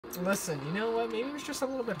Listen, you know what? Maybe it was just a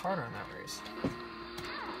little bit harder on that race.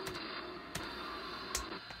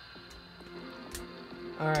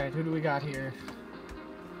 Alright, who do we got here?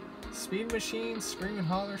 Speed Machine, Screaming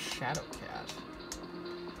Holler, Shadow Cat.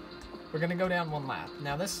 We're gonna go down one lap.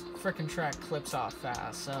 Now this frickin' track clips off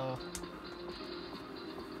fast, so...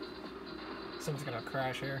 Someone's gonna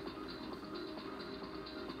crash here.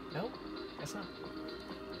 Nope, guess not.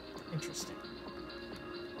 Interesting.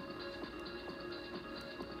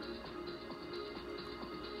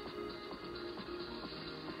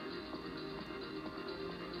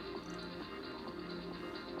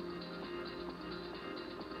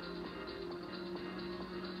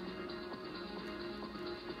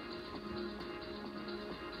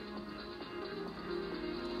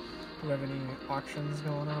 Do we have any auctions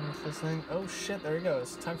going on with this thing? Oh shit, there he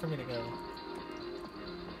goes. Time for me to go.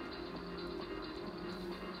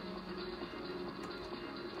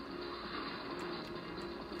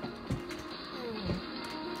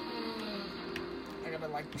 I gotta,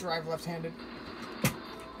 like, drive left-handed.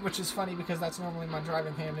 Which is funny because that's normally my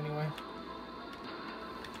driving hand anyway.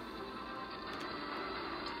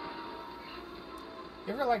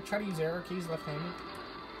 You ever, like, try to use arrow keys left-handed?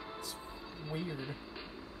 It's weird.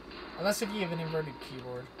 Unless if you have an inverted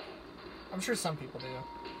keyboard. I'm sure some people do.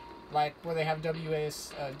 Like, where they have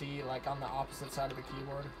WASD, like, on the opposite side of the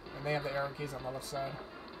keyboard. And they have the arrow keys on the left side.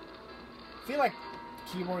 I feel like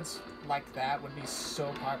keyboards like that would be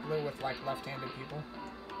so popular with, like, left-handed people.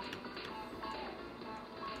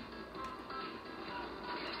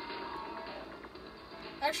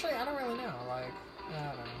 Actually, I don't really know. Like, I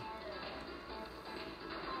don't know.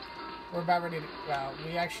 We're about ready to... Well,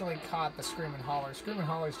 we actually caught the Screaming Holler. Screaming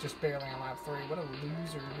Holler's just barely on lap 3. What a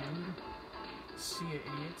loser, dude. See ya,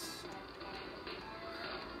 idiots.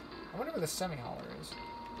 I wonder where the Semi-Holler is.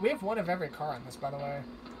 We have one of every car on this, by the way.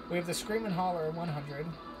 We have the Screaming Holler 100,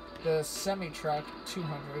 the Semi-Truck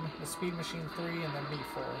 200, the Speed Machine 3, and then me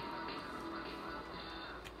 4.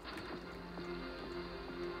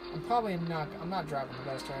 I'm not driving the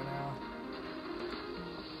best right now.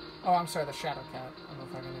 Oh, I'm sorry, the Shadow Cat. I don't know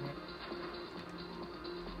if I can name it.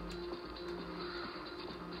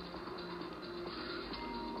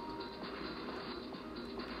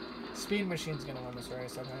 Speed Machine's gonna win this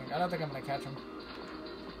race, I think. I don't think I'm gonna catch him.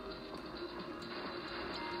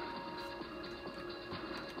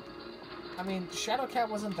 I mean, Shadow Cat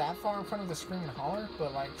wasn't that far in front of the Screaming Holler,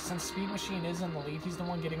 but, like, since Speed Machine is in the lead, he's the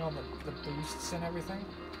one getting all the boosts and everything.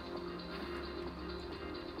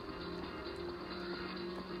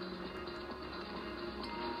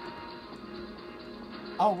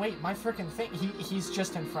 Oh, wait, my frickin' thing, he's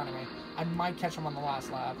just in front of me. I might catch him on the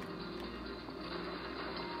last lap.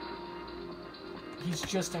 He's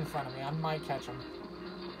just in front of me. I might catch him.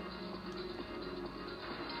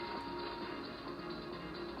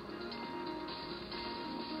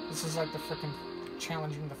 This is like the frickin'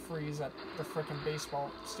 challenging the freeze at the frickin'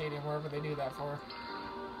 baseball stadium, wherever they do that for.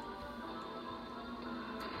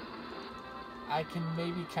 I can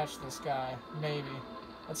maybe catch this guy. Maybe.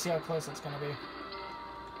 Let's see how close it's gonna be.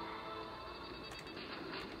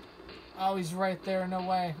 Oh, he's right there. No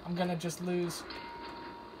way. I'm gonna just lose.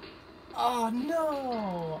 Oh,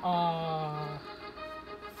 no! Aw.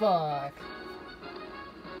 Fuck.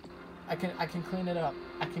 I can clean it up.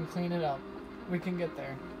 I can clean it up. We can get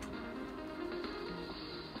there.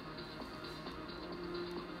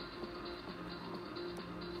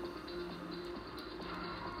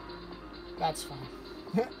 That's fine.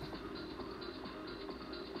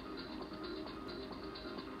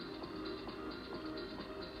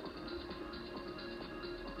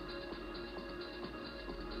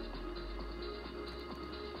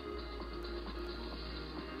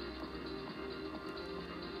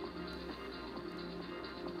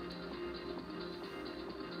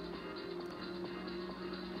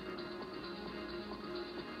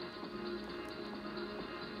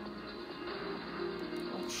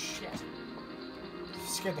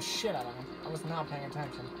 Scared the shit out of him. I was not paying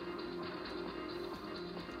attention.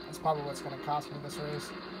 That's probably what's going to cost me this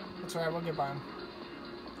race. That's alright, we'll get by him.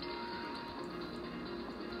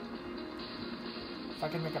 If I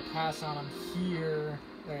can make a pass on him here...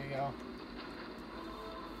 There you go.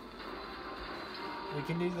 We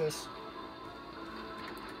can do this.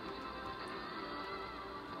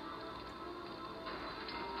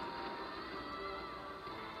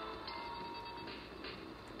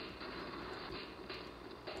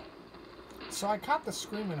 So I caught the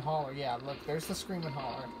Screaming Holler. Yeah, look, there's the Screaming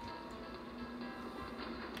Holler.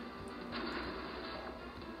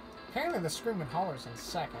 Apparently the Screaming Holler's in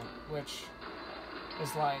second, which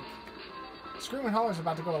is like... Screaming Holler's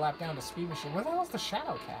about to go a lap down to Speed Machine. Where the hell's the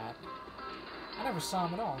Shadow Cat? I never saw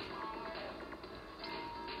him at all.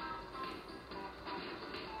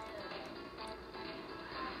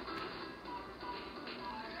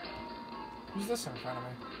 Who's this in front of me?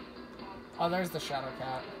 Oh, there's the Shadow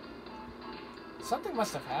Cat. Something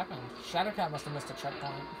must have happened. Shadow Cat must have missed a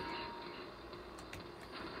checkpoint.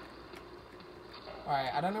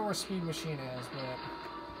 Alright, I don't know where Speed Machine is, but...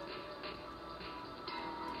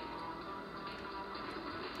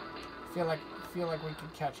 feel like we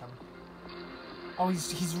could catch him. Oh,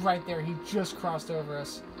 he's right there. He just crossed over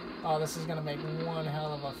us. Oh, this is gonna make one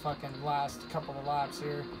hell of a fucking last couple of laps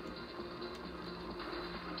here.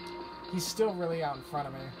 He's still really out in front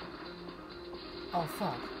of me. Oh,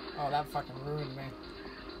 fuck. Oh, that fucking ruined me.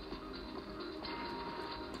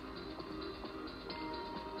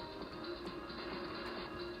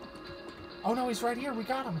 Oh, no, he's right here. We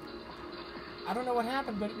got him. I don't know what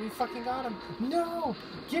happened, but we fucking got him. No!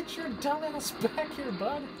 Get your dumbass back here,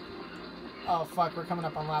 bud. Oh, fuck. We're coming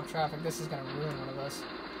up on lap traffic. This is gonna ruin one of us.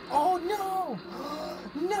 Oh, no!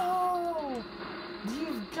 No!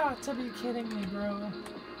 You've got to be kidding me, bro.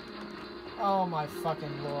 Oh my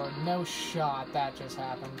fucking lord. No shot that just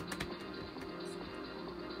happened.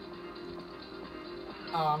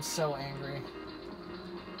 Oh, I'm so angry.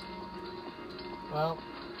 Well.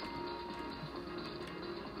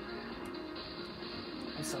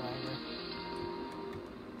 I'm so angry.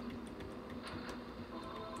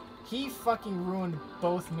 He fucking ruined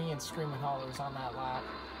both me and Screaming Hollers on that lap.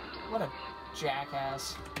 What a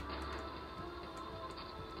jackass.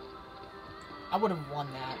 I would have won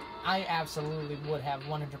that. I absolutely would have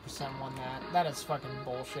 100% won that. That is fucking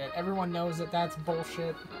bullshit. Everyone knows that that's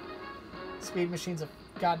bullshit. Speed Machine's a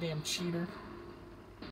goddamn cheater.